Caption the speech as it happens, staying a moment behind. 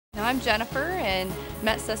I'm Jennifer and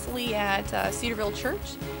met Cecily at Cedarville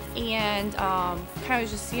Church, and kind of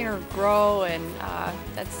was just seeing her grow, and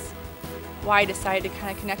that's why I decided to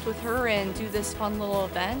kind of connect with her and do this fun little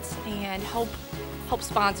event and help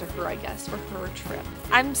sponsor her, I guess, for her trip.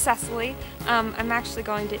 I'm Cecily. I'm actually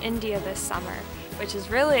going to India this summer, which is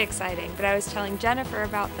really exciting, but I was telling Jennifer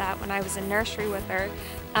about that when I was in nursery with her,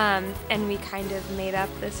 and we kind of made up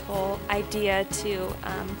this whole idea to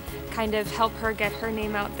kind of help her get her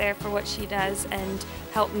name out there for what she does and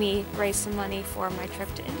help me raise some money for my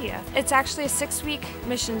trip to India. It's actually a 6-week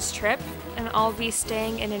missions trip, and I'll be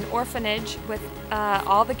staying in an orphanage with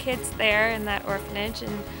all the kids there in that orphanage,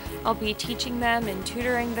 and I'll be teaching them and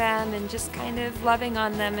tutoring them and just kind of loving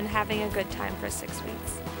on them and having a good time for 6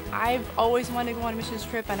 weeks. I've always wanted to go on a missions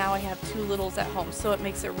trip, and now I have 2 littles at home, so it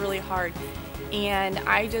makes it really hard. And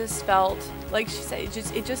I just felt, like she said,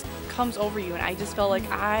 it just comes over you, and I just felt like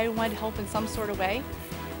I wanted to help in some sort of way.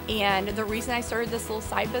 And the reason I started this little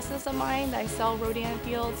side business of mine that I sell rhododendron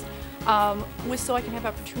fields was so I can have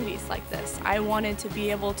opportunities like this. I wanted to be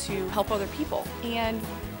able to help other people, and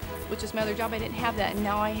which is my other job, I didn't have that, and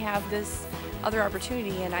now I have this other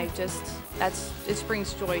opportunity, and it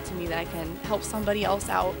brings joy to me that I can help somebody else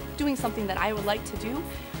out doing something that I would like to do,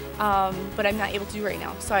 but I'm not able to do right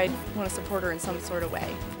now, so I want to support her in some sort of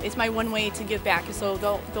way. It's my one way to give back, so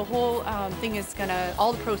the whole thing is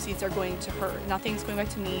all the proceeds are going to her. Nothing's going back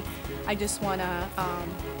to me. I just want to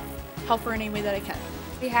help her in any way that I can.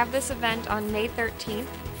 We have this event on May 13th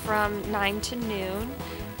from 9 to noon.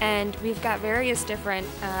 And we've got various different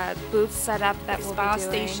booths set up that we'll be doing. Spa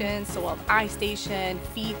station, so we'll have eye station,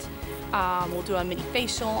 feet, we'll do a mini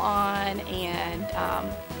facial on, and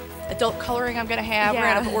adult coloring I'm gonna have. We're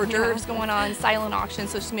gonna have hors d'oeuvres going on, silent auction,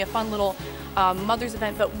 so it's just gonna be a fun little mother's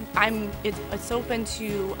event, but it's open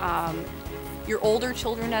to your older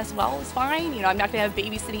children as well is fine. You know, I'm not gonna have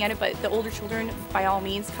babies sitting at it, but the older children, by all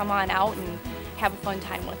means, come on out and have a fun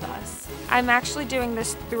time with us. I'm actually doing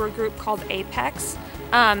this through a group called Apex,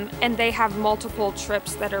 and they have multiple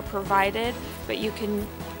trips that are provided, but you can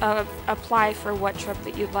apply for what trip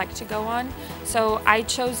that you'd like to go on. So I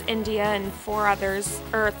chose India, and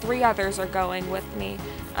 3 others are going with me.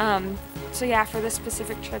 So yeah, for this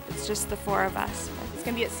specific trip, it's just the 4 of us. It's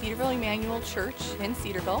gonna be at Cedarville Emmanuel Church in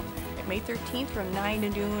Cedarville, May 13th from 9 to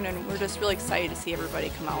noon, and we're just really excited to see everybody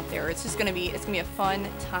come out there. It's gonna be a fun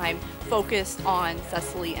time focused on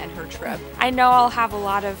Cecily and her trip. I know I'll have a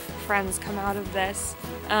lot of friends come out of this,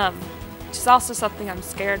 which is also something I'm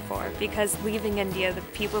scared for, because leaving India, the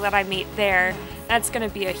people that I meet there, that's gonna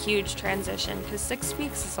be a huge transition, because 6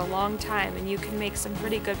 weeks is a long time, and you can make some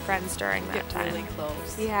pretty good friends during that time. Get really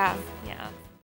close. Yeah, yeah.